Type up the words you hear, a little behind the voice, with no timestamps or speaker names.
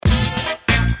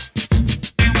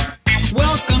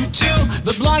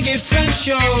Blog It Friends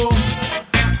Show.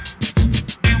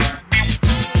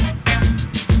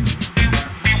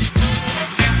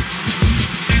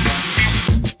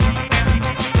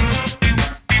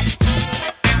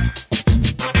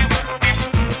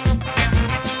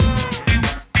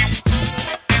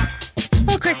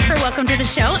 Christopher, welcome to the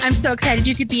show. I'm so excited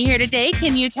you could be here today.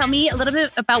 Can you tell me a little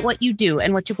bit about what you do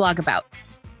and what you blog about?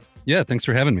 Yeah, thanks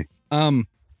for having me.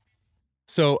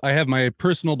 So I have my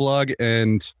personal blog,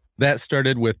 and that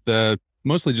started with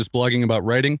mostly just blogging about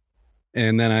writing.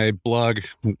 And then I blog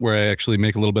where I actually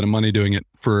make a little bit of money doing it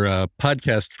for a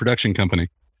podcast production company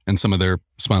and some of their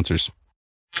sponsors.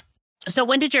 So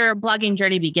when did your blogging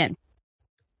journey begin?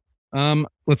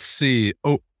 Let's see.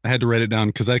 Oh, I had to write it down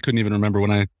because I couldn't even remember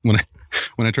when I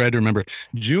tried to remember.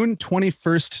 June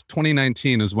 21st,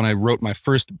 2019 is when I wrote my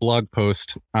first blog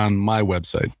post on my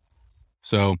website.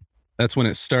 So that's when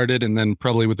it started. And then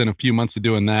probably within a few months of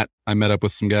doing that, I met up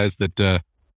with some guys that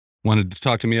wanted to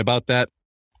talk to me about that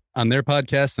on their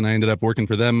podcast. And I ended up working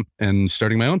for them and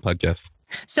starting my own podcast.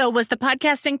 So was the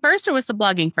podcasting first or was the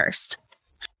blogging first?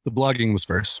 The blogging was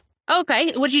first.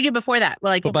 Okay. What did you do before that?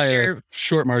 Like, but by a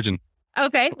short margin.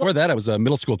 Okay. Before that, I was a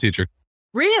middle school teacher.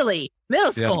 Really?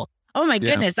 Middle school? Yeah. Oh my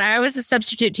goodness. Yeah. I was a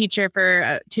substitute teacher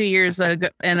for 2 years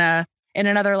in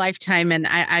another lifetime, and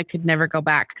I could never go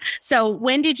back. So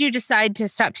when did you decide to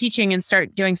stop teaching and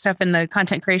start doing stuff in the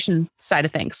content creation side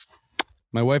of things?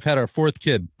 My wife had our fourth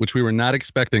kid, which we were not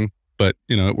expecting, but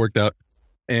it worked out.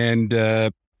 And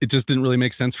it just didn't really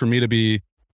make sense for me to be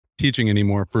teaching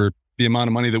anymore for the amount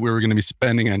of money that we were going to be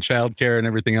spending on childcare and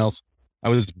everything else. I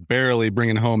was barely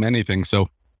bringing home anything. So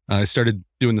I started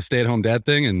doing the stay-at-home dad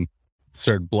thing and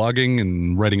started blogging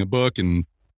and writing a book and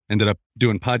ended up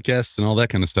doing podcasts and all that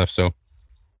kind of stuff. So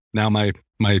now my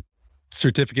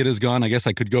certificate is gone. I guess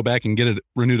I could go back and get it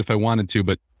renewed if I wanted to,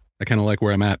 but I kind of like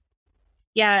where I'm at.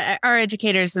 Yeah, our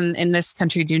educators in this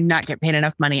country do not get paid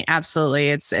enough money. Absolutely.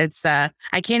 It's I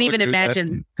can't even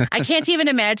imagine. I can't even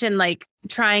imagine like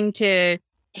trying to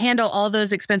handle all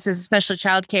those expenses, especially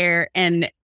childcare,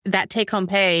 and that take-home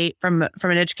pay from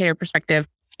an educator perspective.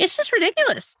 It's just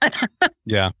ridiculous.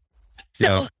 Yeah.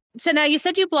 So now you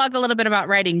said you blog a little bit about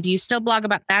writing. Do you still blog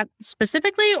about that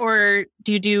specifically, or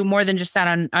do you do more than just that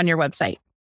on your website?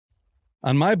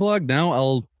 On my blog now,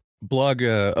 I'll blog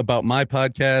about my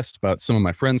podcast, about some of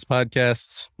my friends'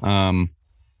 podcasts.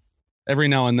 Every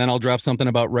now and then I'll drop something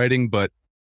about writing, but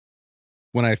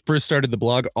when I first started the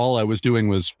blog, all I was doing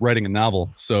was writing a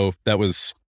novel. So that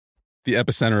was the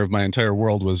epicenter of my entire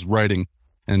world was writing.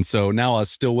 And so now I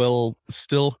still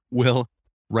will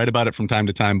write about it from time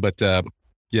to time. But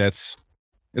yeah, it's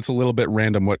a little bit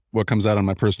random what comes out on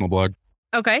my personal blog.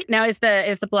 Okay. Now is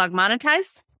the blog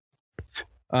monetized?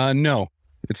 No,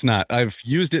 it's not. I've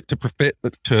used it to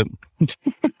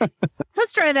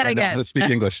Let's try that again. How to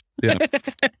speak English. Yeah.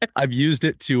 I've used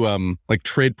it to like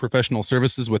trade professional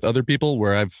services with other people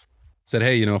where I've said,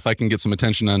 hey, if I can get some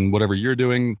attention on whatever you're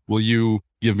doing, will you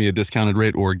give me a discounted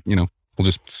rate, or, we'll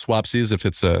just swapsies if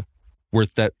it's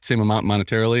worth that same amount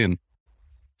monetarily. And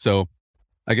so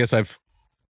I guess I've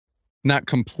not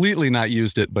completely not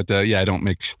used it, but yeah, I don't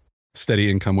make steady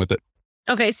income with it.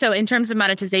 Okay. So in terms of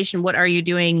monetization, what are you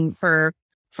doing for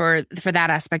that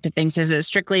aspect of things? Is it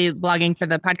strictly blogging for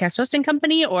the podcast hosting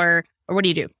company, or what do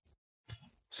you do?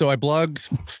 So I blog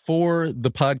for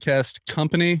the podcast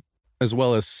company as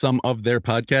well as some of their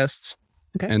podcasts.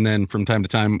 Okay. And then from time to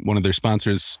time, one of their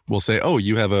sponsors will say, oh,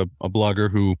 you have a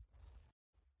blogger who,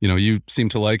 you seem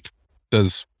to like,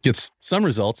 gets some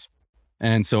results.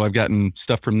 And so I've gotten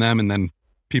stuff from them. And then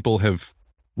people have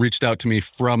reached out to me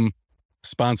from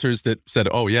sponsors that said,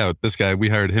 oh yeah, this guy, we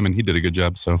hired him and he did a good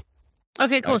job. So.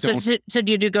 Okay, cool. So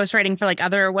do you do ghostwriting for like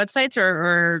other websites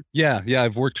or? Yeah.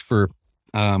 I've worked for,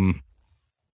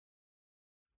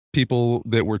 people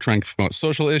that were trying to promote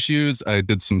social issues. I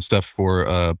did some stuff for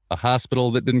a hospital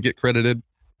that didn't get credited.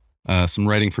 Some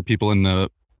writing for people I'm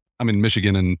in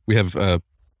Michigan, and we have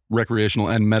recreational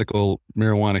and medical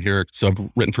marijuana here. So I've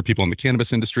written for people in the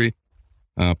cannabis industry,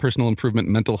 personal improvement,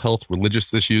 mental health,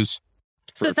 religious issues.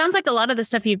 So it sounds like a lot of the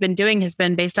stuff you've been doing has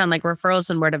been based on like referrals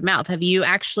and word of mouth. Have you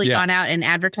actually gone out and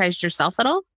advertised yourself at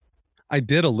all? I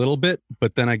did a little bit,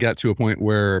 but then I got to a point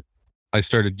where I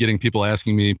started getting people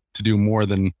asking me to do more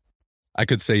than I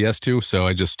could say yes to. So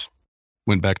I just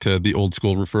went back to the old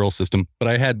school referral system. But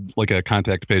I had like a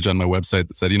contact page on my website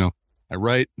that said, I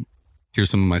write, here's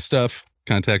some of my stuff.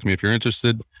 Contact me if you're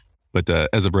interested. But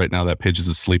as of right now, that page is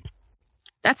asleep.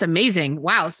 That's amazing.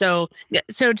 Wow. So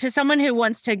to someone who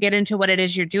wants to get into what it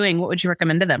is you're doing, what would you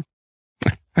recommend to them?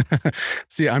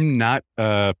 See, I'm not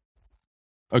a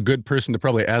good person to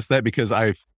probably ask that because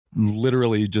I've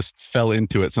literally just fell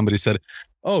into it. Somebody said,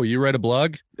 "Oh, you write a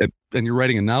blog and you're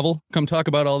writing a novel? Come talk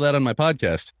about all that on my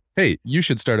podcast. Hey, you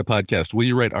should start a podcast. Will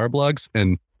you write our blogs?"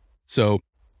 And so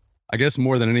I guess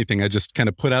more than anything, I just kind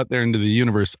of put out there into the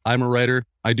universe, I'm a writer.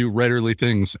 I do writerly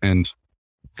things. And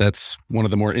that's one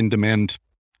of the more in-demand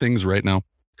things right now.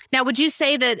 Now, would you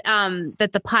say that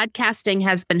that the podcasting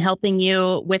has been helping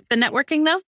you with the networking,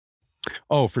 though?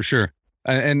 Oh, for sure.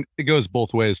 And it goes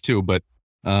both ways, too. But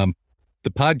the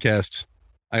podcast,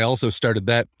 I also started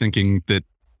that thinking that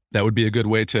that would be a good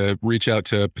way to reach out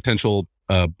to potential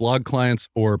blog clients,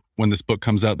 or when this book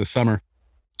comes out this summer,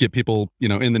 get people,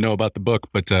 in the know about the book.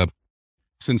 But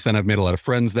since then, I've made a lot of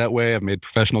friends that way. I've made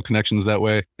professional connections that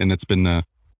way. And it's been,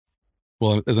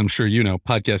 well, as I'm sure you know,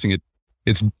 podcasting,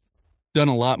 it's done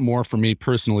a lot more for me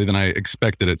personally than I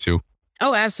expected it to.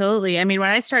 Oh, absolutely. I mean,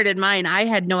 when I started mine, I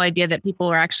had no idea that people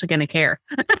were actually going to care.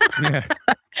 Yeah.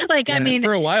 I mean,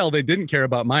 for a while, they didn't care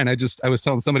about mine. I was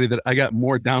telling somebody that I got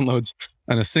more downloads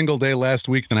on a single day last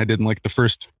week than I did in like the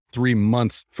first 3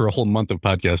 months for a whole month of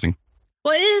podcasting.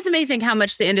 Well, it is amazing how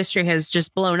much the industry has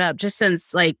just blown up just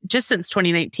since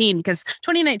 2019, because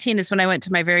 2019 is when I went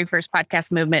to my very first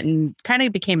podcast movement and kind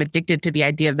of became addicted to the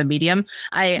idea of the medium.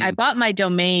 I bought my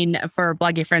domain for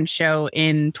Blog Your Friends show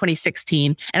in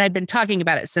 2016, and I'd been talking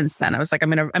about it since then. I was like, I'm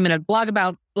going to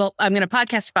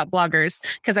podcast about bloggers,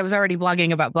 because I was already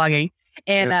blogging about blogging.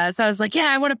 And so I was like, yeah,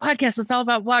 I want a podcast that's all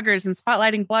about bloggers and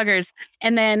spotlighting bloggers.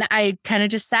 And then I kind of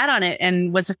just sat on it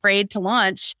and was afraid to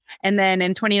launch. And then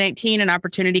in 2019, an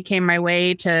opportunity came my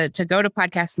way to go to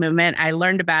Podcast Movement. I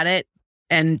learned about it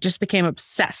and just became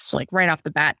obsessed, like right off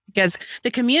the bat, because the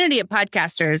community of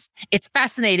podcasters, it's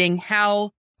fascinating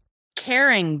how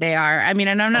caring they are. I mean,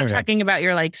 and I'm not talking about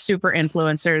your like super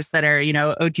influencers that are,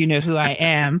 oh, do you know who I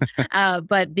am?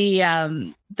 But the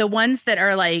ones that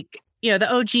are like,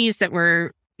 the OGs that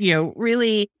were,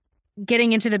 really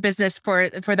getting into the business for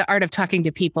the art of talking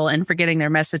to people and for getting their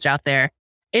message out there.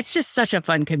 It's just such a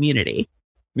fun community.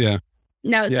 Yeah.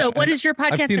 Now, so what is your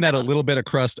podcast? I've seen that a little bit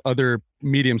across other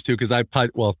mediums too, because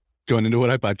going into what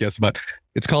I podcast about,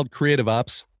 it's called Creative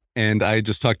Ops. And I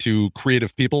just talk to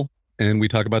creative people and we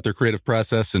talk about their creative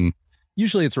process. And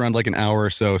usually it's around like an hour or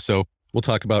so. So we'll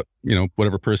talk about,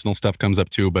 whatever personal stuff comes up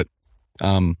too. But,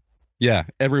 yeah,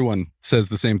 everyone says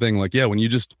the same thing. Like, yeah, when you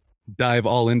just dive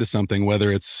all into something,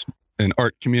 whether it's an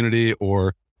art community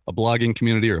or a blogging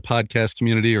community or a podcast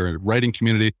community or a writing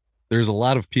community, there's a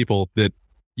lot of people that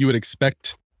you would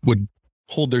expect would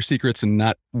hold their secrets and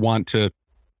not want to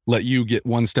let you get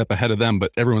one step ahead of them.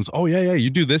 But everyone's, oh, yeah,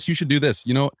 you do this. You should do this.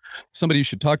 Somebody you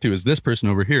should talk to is this person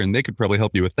over here, and they could probably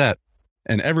help you with that.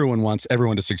 And everyone wants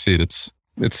everyone to succeed. It's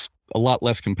a lot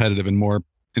less competitive and more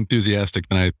enthusiastic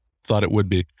than I thought it would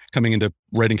be coming into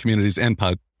writing communities and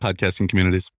podcasting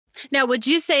communities. Now, would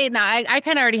you say, I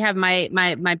kind of already have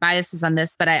my biases on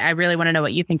this, but I really want to know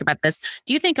what you think about this.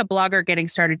 Do you think a blogger getting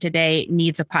started today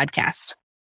needs a podcast?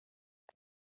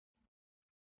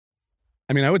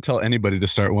 I mean, I would tell anybody to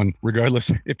start one,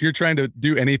 regardless. If you're trying to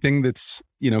do anything that's,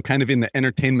 kind of in the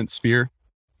entertainment sphere,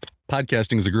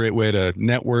 podcasting is a great way to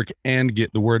network and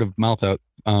get the word of mouth out.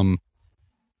 Do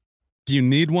you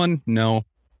need one? No,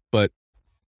 but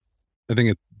I think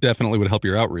it definitely would help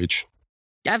your outreach.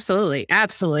 Absolutely.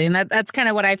 And that's kind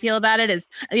of what I feel about it is,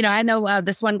 I know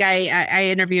this one guy I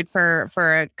interviewed for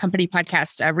a company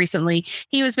podcast recently.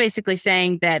 He was basically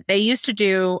saying that they used to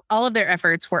do all of their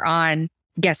efforts were on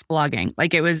guest blogging.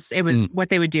 Like it was what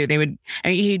they would do.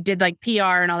 He did like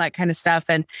PR and all that kind of stuff.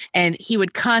 And he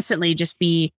would constantly just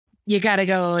be, you got to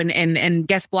go and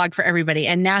guest blog for everybody.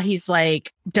 And now he's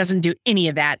like, doesn't do any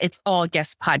of that. It's all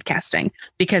guest podcasting,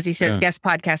 because he says guest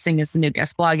podcasting is the new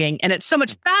guest blogging. And it's so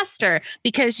much faster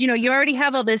because, you already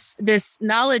have all this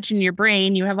knowledge in your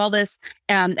brain. You have all this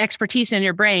expertise in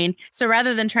your brain. So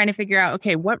rather than trying to figure out,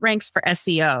 okay, what ranks for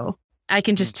SEO, I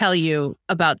can just tell you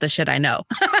about the shit I know.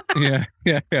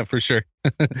 Yeah, for sure.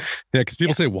 Because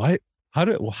people say, why? How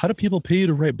do people pay you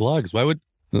to write blogs? Why would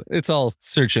it's all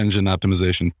search engine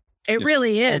optimization? It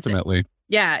really is. Ultimately.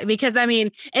 Yeah, because I mean,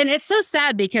 and it's so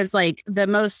sad because like the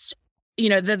most,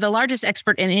 the largest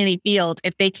expert in any field,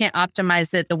 if they can't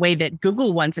optimize it the way that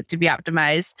Google wants it to be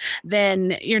optimized,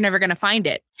 then you're never going to find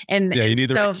it. And you need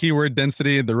the right keyword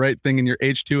density, the right thing in your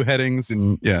H2 headings.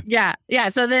 And Yeah.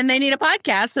 So then they need a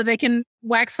podcast so they can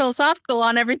wax philosophical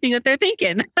on everything that they're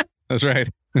thinking. That's right.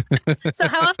 So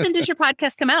how often does your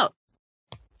podcast come out?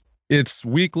 It's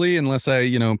weekly, unless I,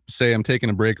 say I'm taking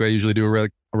a break. I usually do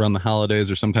around the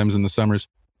holidays or sometimes in the summers.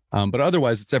 But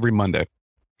otherwise, it's every Monday.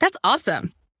 That's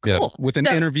awesome. Cool. Yeah, with an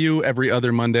interview every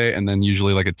other Monday, and then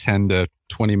usually like a 10 to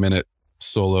 20 minute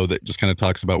solo that just kind of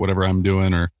talks about whatever I'm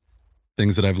doing or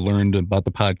things that I've learned about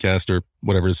the podcast or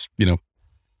whatever's,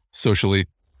 socially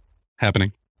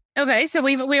happening. Okay. So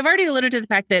we've already alluded to the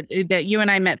fact that you and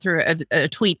I met through a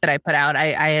tweet that I put out.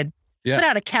 I had put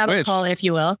out a cattle call, if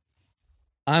you will.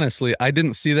 Honestly, I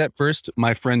didn't see that first.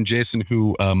 My friend Jason,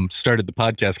 who started the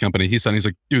podcast company, he's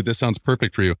like, dude, this sounds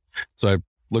perfect for you. So I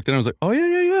looked at it and I was like, oh,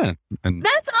 yeah. And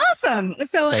that's awesome.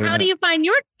 So how do you find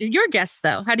your guests,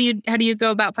 though? How do you go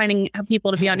about finding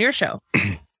people to be on your show?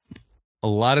 A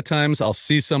lot of times I'll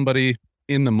see somebody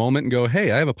in the moment and go,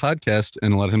 hey, I have a podcast.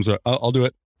 And a lot of times I'll do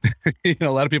it. A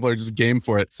lot of people are just game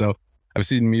for it. So I've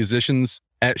seen musicians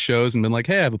at shows and been like,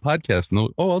 hey, I have a podcast. And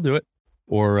I'll do it.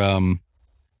 Or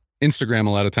Instagram, a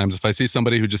lot of times, if I see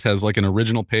somebody who just has like an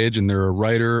original page and they're a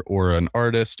writer or an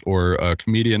artist or a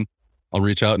comedian, I'll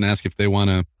reach out and ask if they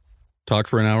want to talk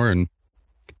for an hour. And,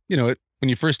 when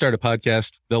you first start a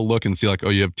podcast, they'll look and see like, oh,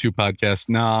 you have 2 podcasts.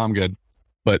 No, I'm good.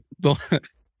 But they'll,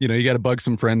 you got to bug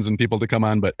some friends and people to come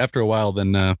on. But after a while,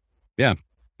 then,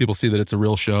 people see that it's a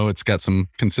real show. It's got some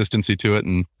consistency to it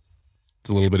and it's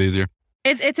a little bit easier.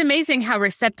 It's amazing how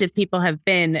receptive people have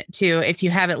been to, if you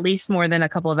have at least more than a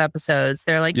couple of episodes,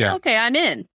 they're like, yeah. Okay, I'm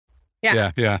in.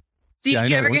 Yeah. Do you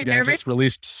ever get nervous? Just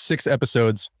released 6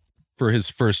 episodes for his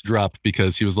first drop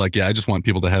because he was like, I just want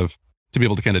people to be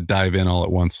able to kind of dive in all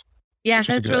at once. Yeah,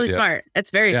 that's really smart. That's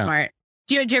very smart.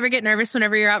 Do you ever get nervous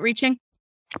whenever you're outreaching?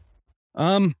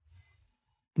 Not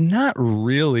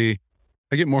really.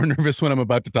 I get more nervous when I'm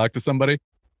about to talk to somebody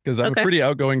because I'm a pretty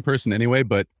outgoing person anyway,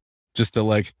 but just to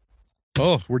like,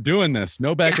 oh, we're doing this.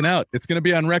 No backing out. It's going to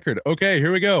be on record. Okay,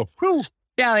 here we go. Whew.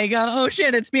 Yeah, like, oh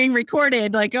shit, it's being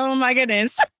recorded. Like, oh my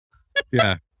goodness.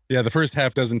 Yeah. The first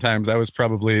half dozen times I was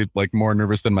probably like more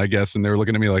nervous than my guests and they were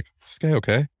looking at me like, is this guy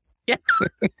okay? Yeah.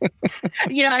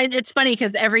 It's funny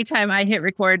because every time I hit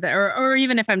record or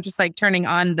even if I'm just like turning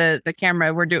on the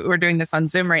camera, we're doing this on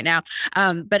Zoom right now.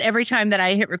 But every time that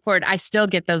I hit record, I still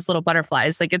get those little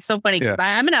butterflies. Like, it's so funny. Yeah.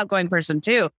 I'm an outgoing person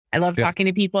too. I love talking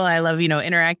to people. I love,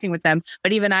 interacting with them.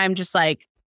 But even I'm just like,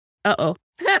 uh-oh.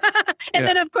 And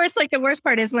then, of course, like the worst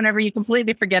part is whenever you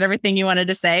completely forget everything you wanted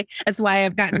to say. That's why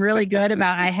I've gotten really good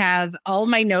about I have all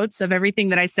my notes of everything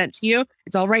that I sent to you.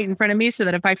 It's all right in front of me so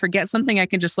that if I forget something, I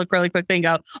can just look really quickly and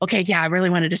go, okay, yeah, I really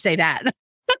wanted to say that.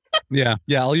 Yeah.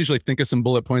 I'll usually think of some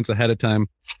bullet points ahead of time.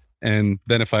 And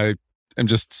then if I am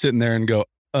just sitting there and go,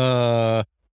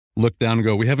 look down and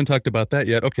go, we haven't talked about that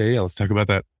yet. Okay, yeah, let's talk about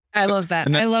that. I love that.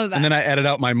 I love that. And then I edit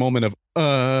out my moment of,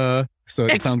 so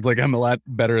it sounds like I'm a lot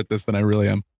better at this than I really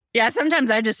am. Yeah, sometimes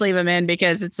I just leave them in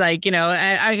because it's like,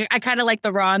 I kind of like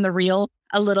the raw and the real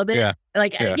a little bit. Yeah.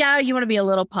 Like, you want to be a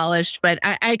little polished, but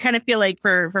I kind of feel like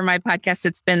for my podcast,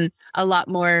 it's been a lot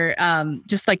more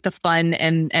just like the fun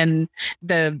and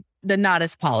the not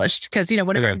as polished. Because,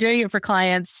 whenever I'm doing it for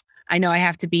clients, I know I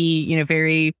have to be,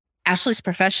 very Ashley's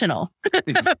professional.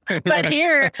 but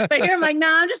here I'm like,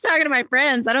 I'm just talking to my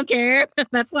friends. I don't care.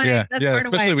 That's why. That's part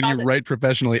of why especially when you write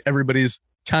professionally, everybody's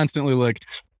constantly like,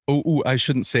 oh, I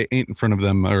shouldn't say ain't in front of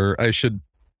them, or I should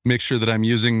make sure that I'm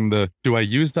using do I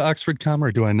use the Oxford comma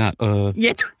or do I not?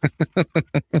 Yeah.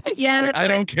 Yeah. I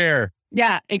don't care.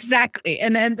 Yeah, exactly.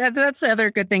 And then that's the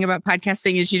other good thing about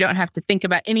podcasting is you don't have to think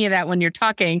about any of that when you're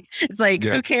talking. It's like,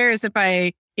 who cares if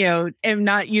I, am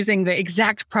not using the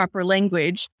exact proper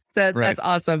language? So that's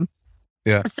awesome.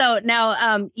 Yeah. So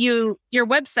now, your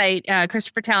website,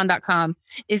 ChristopherTallon.com,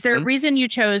 is there a reason you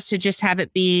chose to just have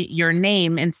it be your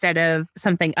name instead of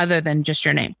something other than just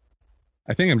your name?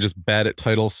 I think I'm just bad at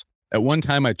titles. At one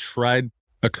time, I tried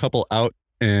a couple out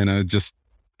and just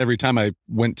every time I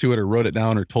went to it or wrote it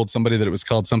down or told somebody that it was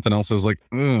called something else, I was like,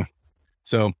 ugh.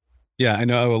 So yeah, I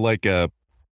know like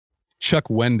Chuck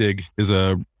Wendig is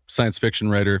a science fiction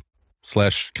writer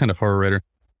 / kind of horror writer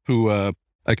who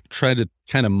I tried to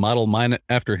kind of model mine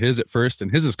after his at first,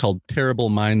 and his is called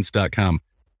terribleminds.com.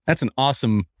 That's an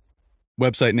awesome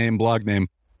website name, blog name,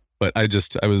 but I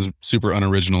was super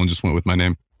unoriginal and just went with my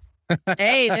name.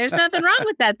 Hey, there's nothing wrong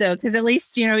with that though, because at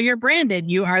least, you're branded.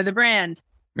 You are the brand.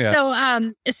 Yeah.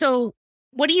 So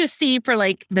what do you see for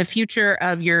like the future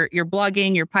of your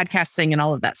blogging, your podcasting, and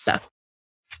all of that stuff?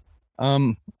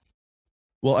 Well,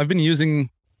 I've been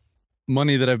using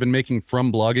money that I've been making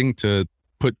from blogging to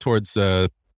put towards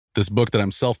this book that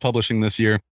I'm self-publishing this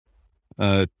year,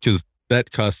 because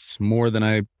that costs more than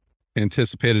I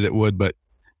anticipated it would, but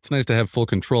it's nice to have full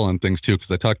control on things too, because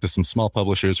I talked to some small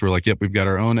publishers who were like, yep, we've got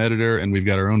our own editor and we've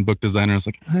got our own book designer. I was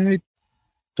like, I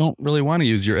don't really want to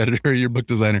use your editor or your book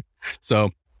designer.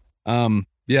 So the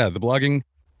blogging,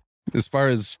 as far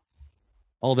as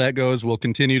all that goes, will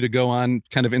continue to go on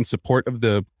kind of in support of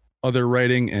the other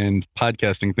writing and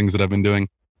podcasting things that I've been doing.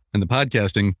 And the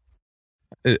podcasting,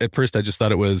 at first I just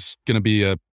thought it was going to be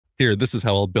a here, this is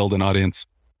how I'll build an audience.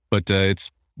 But it's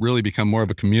really become more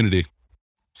of a community.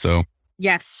 So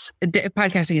yes,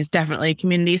 podcasting is definitely a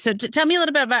community. So tell me a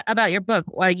little bit about your book.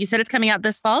 Well, you said it's coming out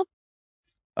this fall?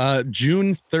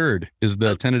 June 3rd is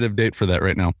the tentative date for that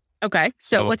right now. Okay.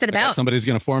 So what's it about? Somebody's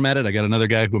going to format it. I got another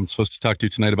guy who I'm supposed to talk to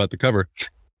tonight about the cover.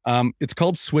 It's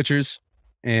called Switchers,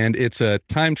 and it's a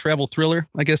time travel thriller,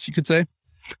 I guess you could say.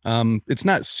 It's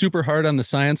not super hard on the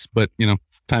science, but,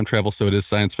 it's time travel, so it is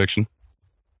science fiction.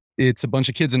 It's a bunch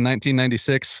of kids in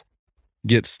 1996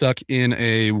 get stuck in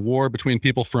a war between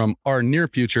people from our near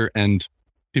future and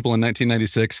people in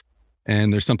 1996.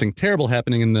 And there's something terrible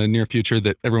happening in the near future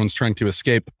that everyone's trying to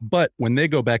escape. But when they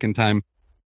go back in time,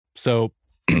 so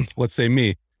let's say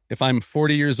me, if I'm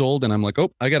 40 years old and I'm like,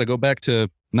 I got to go back to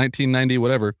 1990,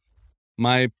 whatever,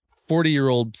 my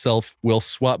 40-year-old self will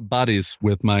swap bodies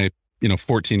with my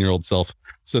 14-year-old self.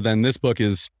 So then this book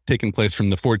is taking place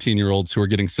from the 14-year-olds who are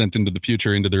getting sent into the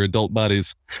future, into their adult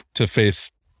bodies to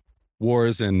face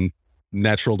wars and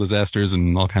natural disasters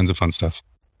and all kinds of fun stuff.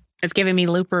 It's giving me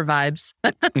Looper vibes.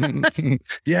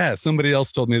 Yeah, somebody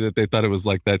else told me that they thought it was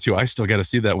like that too. I still got to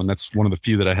see that one. That's one of the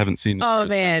few that I haven't seen. Oh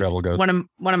man, travel goes. One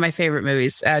of my favorite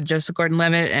movies. Joseph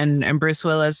Gordon-Levitt and Bruce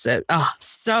Willis.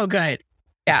 So good.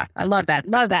 Yeah, I love that.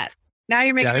 Love that. Now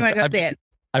you're making me want to go see it.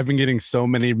 I've been getting so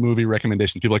many movie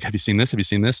recommendations. People are like, have you seen this? Have you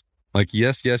seen this? Like,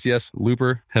 yes.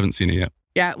 Looper, haven't seen it yet.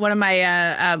 Yeah, one of my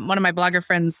blogger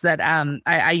friends that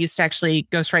I used to actually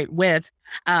ghostwrite with,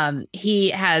 he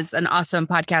has an awesome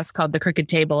podcast called The Crooked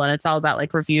Table, and it's all about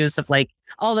like reviews of like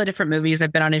all the different movies.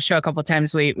 I've been on his show a couple of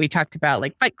times. We talked about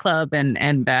like Fight Club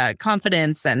and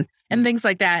Confidence and things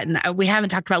like that. And we haven't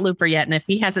talked about Looper yet. And if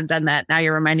he hasn't done that, now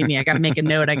you're reminding me. I got to make a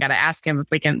note. I got to ask him if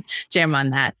we can jam on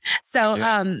that.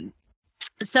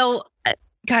 So,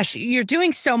 gosh, you're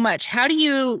doing so much. How do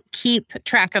you keep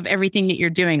track of everything that you're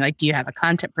doing? Like, do you have a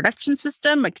content production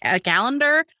system, a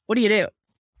calendar? What do you do?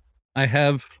 I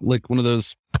have like one of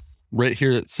those right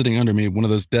here sitting under me, one of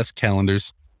those desk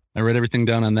calendars. I write everything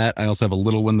down on that. I also have a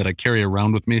little one that I carry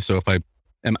around with me. So if I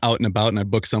am out and about and I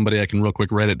book somebody, I can real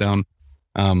quick write it down.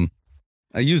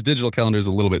 I use digital calendars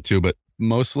a little bit too, but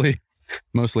mostly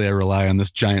I rely on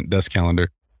this giant desk calendar.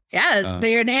 Yeah, so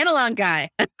you're an analog guy.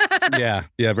 yeah,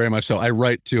 very much so. I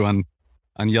write too on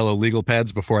yellow legal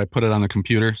pads before I put it on the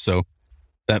computer. So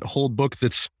that whole book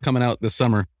that's coming out this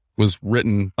summer was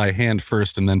written by hand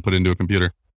first and then put into a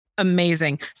computer.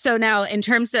 Amazing. So now in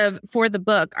terms of for the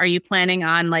book, are you planning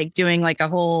on like doing like a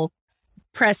whole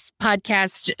press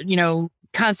podcast,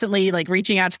 constantly like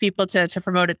reaching out to people to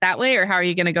promote it that way? Or how are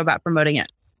you going to go about promoting it?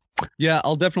 Yeah,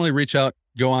 I'll definitely reach out,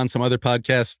 go on some other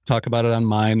podcasts, talk about it on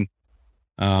mine.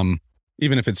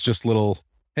 Even if it's just little,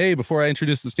 hey, before I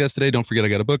introduce this guest today, don't forget I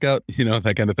got a book out,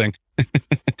 that kind of thing.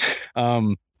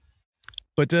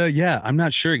 But I'm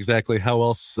not sure exactly how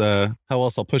else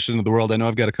I'll push it into the world. I know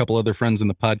I've got a couple other friends in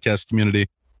the podcast community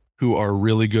who are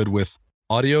really good with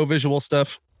audio visual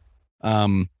stuff.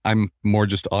 I'm more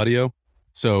just audio.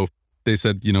 So they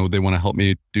said, they want to help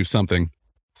me do something.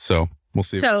 So we'll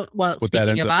see. So,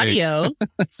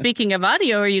 speaking of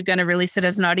audio, are you going to release it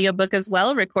as an audiobook as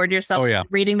well? Record yourself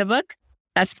reading the book?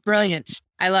 That's brilliant.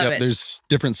 I love it. There's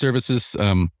different services.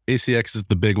 ACX is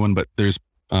the big one, but there's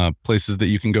places that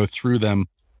you can go through them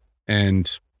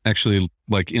and actually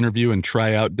like interview and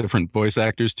try out different voice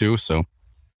actors too. So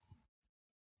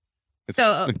it's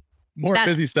more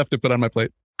busy stuff to put on my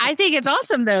plate. I think it's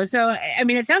awesome though. So, I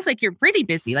mean, it sounds like you're pretty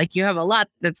busy. Like you have a lot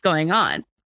that's going on.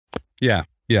 Yeah.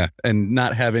 And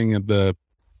not having the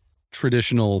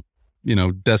traditional,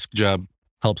 desk job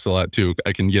helps a lot too.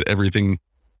 I can get everything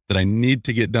that I need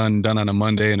to get done on a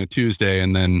Monday and a Tuesday,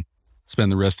 and then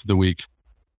spend the rest of the week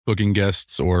booking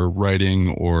guests or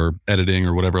writing or editing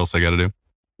or whatever else I got to do.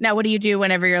 Now, what do you do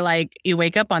whenever you're like, you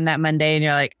wake up on that Monday and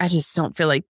you're like, I just don't feel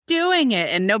like doing it,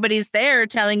 and nobody's there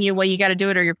telling you, well, you got to do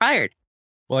it or you're fired?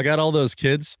 Well, I got all those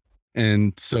kids,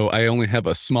 and so I only have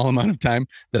a small amount of time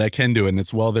that I can do it, and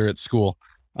it's while they're at school.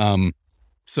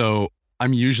 So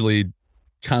I'm usually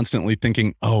constantly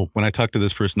thinking, when I talk to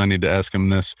this person, I need to ask him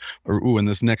this, or, in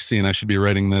this next scene, I should be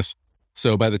writing this.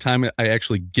 So by the time I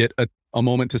actually get a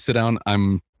moment to sit down,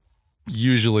 I'm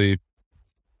usually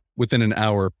within an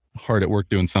hour hard at work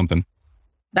doing something.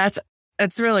 That's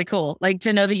really cool. Like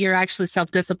to know that you're actually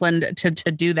self-disciplined to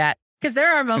do that. Because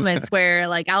there are moments where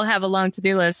like I'll have a long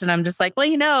to-do list and I'm just like,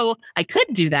 well, I could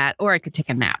do that, or I could take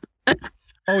a nap.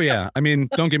 Oh, yeah. I mean,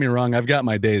 don't get me wrong. I've got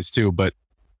my days too, but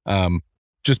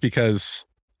just because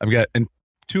and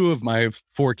 2 of my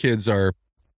 4 kids are,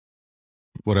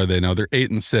 what are they now? They're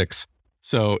 8 and 6.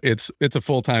 So it's a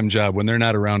full-time job. When they're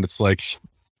not around, it's like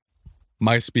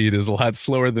my speed is a lot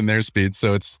slower than their speed.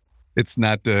 So it's it's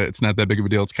not that big of a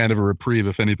deal. It's kind of a reprieve,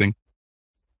 if anything.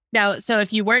 Now, so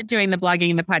if you weren't doing the blogging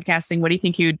and the podcasting, what do you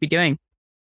think you would be doing?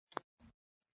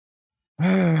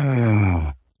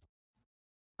 I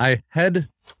had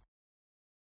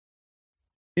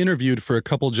interviewed for a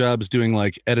couple jobs doing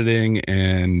like editing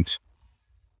and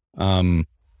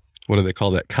what do they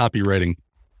call that? Copywriting.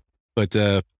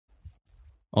 But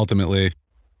ultimately,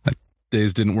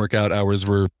 days didn't work out. Hours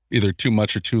were either too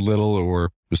much or too little,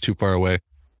 or was too far away.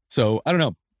 So I don't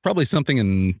know. Probably something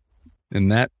in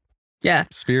that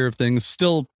sphere of things.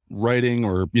 Still writing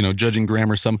or judging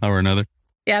grammar somehow or another.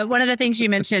 Yeah, one of the things you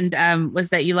mentioned was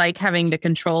that you like having the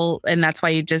control, and that's why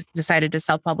you just decided to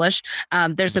self-publish.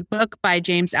 There's a book by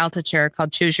James Altucher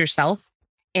called Choose Yourself.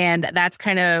 And that's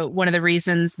kind of one of the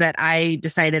reasons that I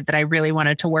decided that I really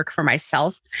wanted to work for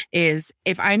myself is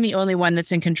if I'm the only one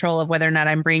that's in control of whether or not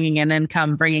I'm bringing in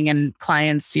income, bringing in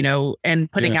clients,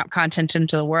 and putting out content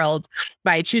into the world,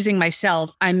 by choosing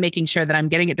myself, I'm making sure that I'm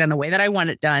getting it done the way that I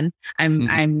want it done.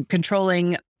 I'm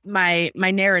controlling my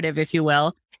narrative, if you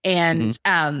will. And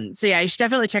so, yeah, you should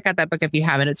definitely check out that book if you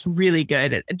haven't. It's really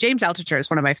good. James Altucher is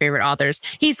one of my favorite authors.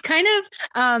 He's kind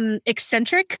of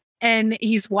eccentric and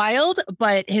he's wild,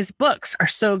 but his books are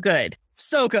so good.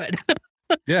 So good.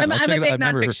 Yeah, I'm a big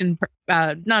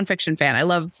nonfiction fan. I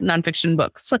love nonfiction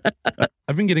books.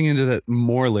 I've been getting into that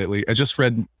more lately. I just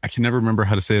read, I can never remember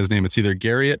how to say his name. It's either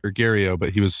Garriott or Garrio, but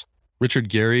he was Richard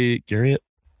Garriott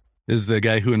is the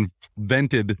guy who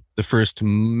invented the first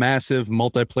massive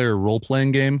multiplayer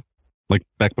role-playing game, like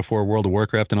back before World of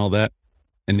Warcraft and all that.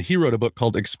 And he wrote a book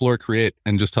called Explore, Create,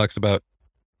 and just talks about,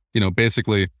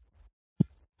 basically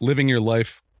living your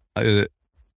life,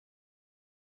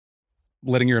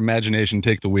 letting your imagination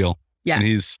take the wheel. Yeah. And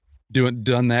he's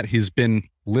done that. He's been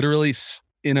literally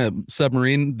in a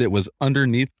submarine that was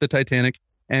underneath the Titanic,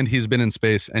 and he's been in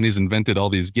space, and he's invented all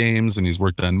these games, and he's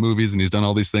worked on movies, and he's done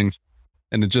all these things.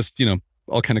 And it just,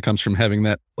 all kind of comes from having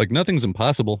that, like, nothing's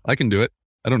impossible. I can do it.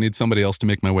 I don't need somebody else to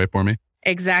make my way for me.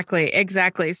 Exactly.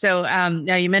 So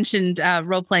now you mentioned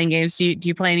role-playing games. Do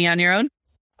you play any on your own?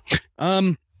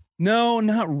 No,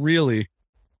 not really.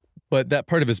 But that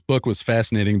part of his book was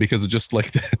fascinating because of just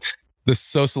like the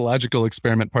sociological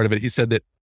experiment part of it. He said that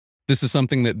this is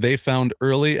something that they found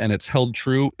early, and it's held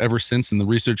true ever since in the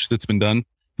research that's been done,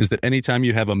 is that anytime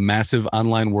you have a massive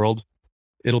online world,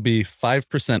 it'll be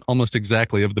 5% almost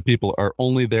exactly of the people are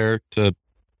only there to,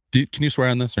 can you swear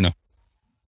on this or no?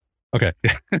 Okay.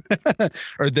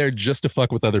 Are there just to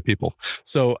fuck with other people.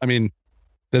 So, I mean,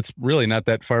 that's really not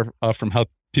that far off from how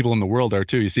people in the world are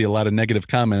too. You see a lot of negative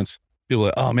comments. People are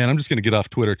like, oh man, I'm just going to get off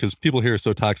Twitter because people here are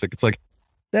so toxic. It's like,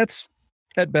 that's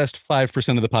at best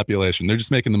 5% of the population. They're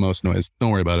just making the most noise. Don't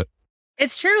worry about it.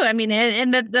 It's true. I mean,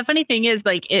 and the funny thing is,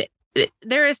 like,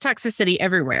 there is toxicity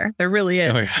everywhere. There really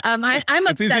is. Oh, yeah. I'm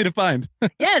it's easy to find.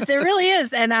 Yes, it really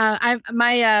is. And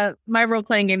my role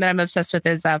playing game that I'm obsessed with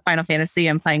is Final Fantasy.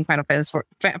 I'm playing Final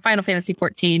Fantasy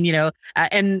 14.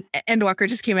 And Endwalker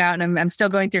just came out, and I'm still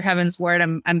going through Heaven's Word.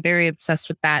 I'm very obsessed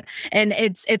with that. And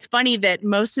it's funny that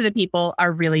most of the people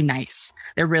are really nice.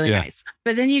 They're really nice.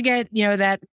 But then you get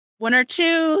that one or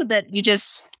two that you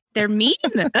just. They're mean.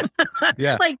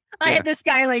 Yeah. I had this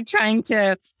guy trying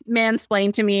to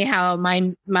mansplain to me how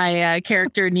my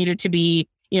character needed to be,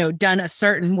 done a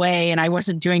certain way, and I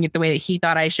wasn't doing it the way that he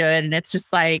thought I should. And it's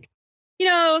just like,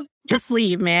 just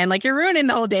leave, man. You're ruining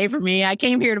the whole day for me. I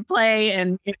came here to play,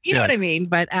 and you know what I mean?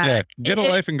 But get a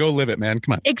life and go live it, man.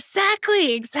 Come on.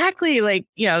 Exactly.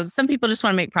 Some people just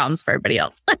want to make problems for everybody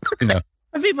else.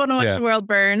 Some people don't watch the world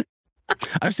burn.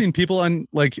 I've seen people on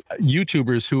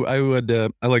YouTubers who I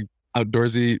like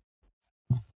outdoorsy,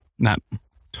 not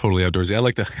totally outdoorsy. I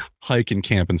like to hike and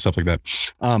camp and stuff like that.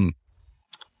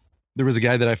 There was a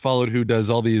guy that I followed who does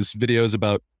all these videos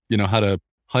about, how to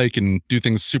hike and do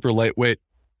things super lightweight.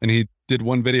 And he did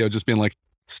one video just being like,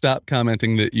 stop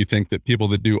commenting that you think that people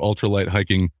that do ultralight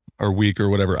hiking are weak or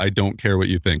whatever. I don't care what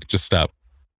you think. Just stop.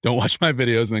 Don't watch my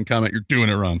videos and then comment you're doing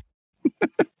it wrong.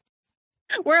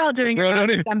 We're all doing it wrong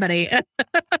with somebody.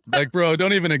 Bro,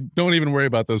 don't even worry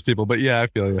about those people. But yeah, I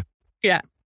feel you. Yeah.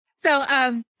 So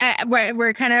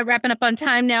we're kind of wrapping up on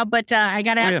time now, but I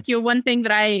got to ask you one thing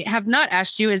that I have not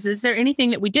asked you is there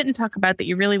anything that we didn't talk about that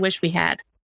you really wish we had?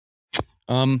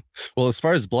 Well, as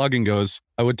far as blogging goes,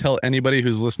 I would tell anybody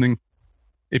who's listening,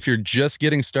 if you're just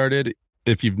getting started,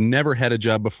 if you've never had a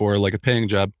job before, like a paying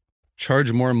job,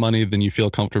 charge more money than you feel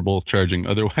comfortable charging.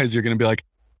 Otherwise, you're going to be like,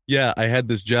 yeah, I had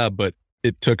this job, but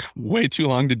it took way too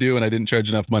long to do and I didn't charge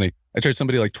enough money. I charged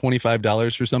somebody like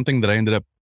 $25 for something that I ended up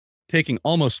taking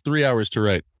almost 3 hours to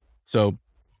write. So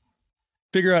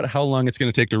figure out how long it's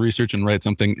going to take to research and write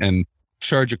something and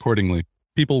charge accordingly.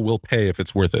 People will pay if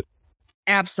it's worth it.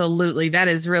 Absolutely. That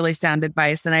is really sound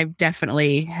advice. And I've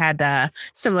definitely had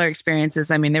similar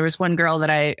experiences. I mean, there was one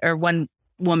one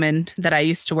woman that I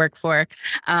used to work for.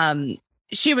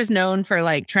 She was known for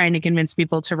like trying to convince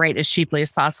people to write as cheaply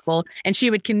as possible. And she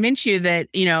would convince you that,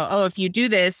 oh, if you do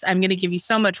this, I'm going to give you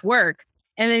so much work.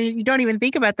 And then you don't even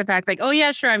think about the fact like, oh,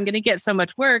 yeah, sure, I'm going to get so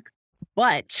much work.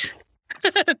 But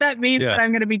that means that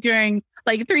I'm going to be doing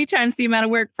like 3 times the amount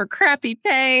of work for crappy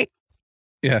pay.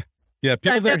 Yeah. Yeah.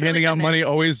 People that are handing out money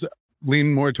always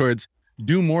lean more towards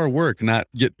do more work, not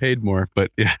get paid more.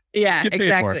 But get paid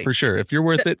exactly. more for sure. If you're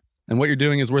worth it and what you're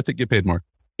doing is worth it, get paid more.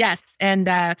 Yes. And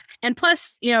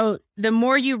plus, the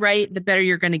more you write, the better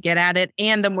you're going to get at it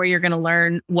and the more you're going to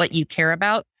learn what you care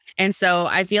about. And so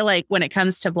I feel like when it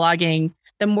comes to blogging,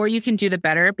 the more you can do, the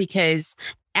better, because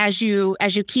as you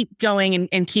keep going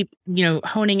and keep,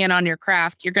 honing in on your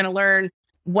craft, you're going to learn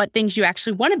what things you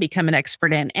actually want to become an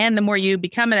expert in. And the more you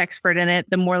become an expert in it,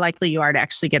 the more likely you are to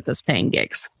actually get those paying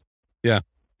gigs. Yeah.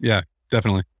 Yeah,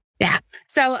 definitely. Yeah.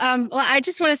 So, well, I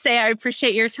just want to say I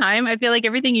appreciate your time. I feel like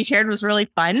everything you shared was really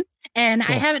fun, and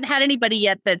cool. I haven't had anybody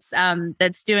yet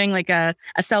that's doing like a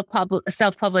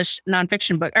self-published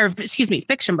nonfiction book, or excuse me,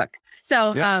 fiction book.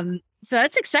 So, so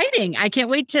that's exciting. I can't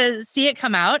wait to see it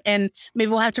come out, and maybe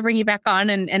we'll have to bring you back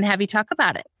on and have you talk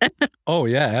about it. Oh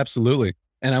yeah, absolutely.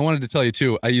 And I wanted to tell you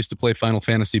too, I used to play Final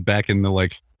Fantasy back in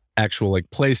the actual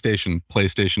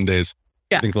PlayStation days.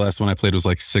 Yeah. I think the last one I played was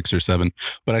like 6 or 7.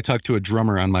 But I talked to a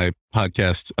drummer on my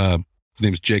podcast. His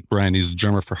name's Jake Bryan. He's a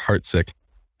drummer for Heartsick.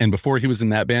 And before he was in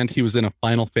that band, he was in a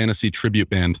Final Fantasy tribute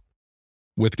band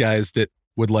with guys that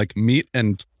would meet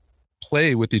and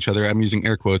play with each other. I'm using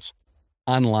air quotes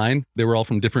online. They were all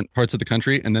from different parts of the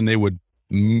country. And then they would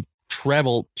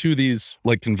travel to these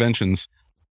conventions,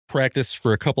 practice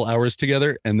for a couple hours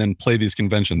together, and then play these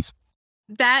conventions.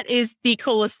 That is the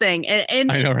coolest thing.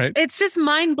 And I know, right? It's just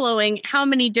mind blowing how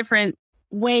many different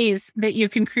ways that you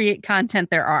can create content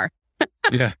there are.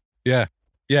 Yeah.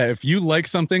 If you like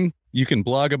something, you can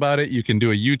blog about it. You can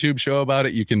do a YouTube show about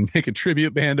it. You can make a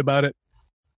tribute band about it.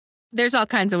 There's all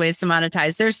kinds of ways to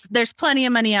monetize. There's plenty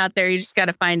of money out there. You just got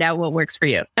to find out what works for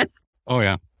you. Oh,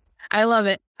 yeah. I love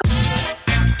it.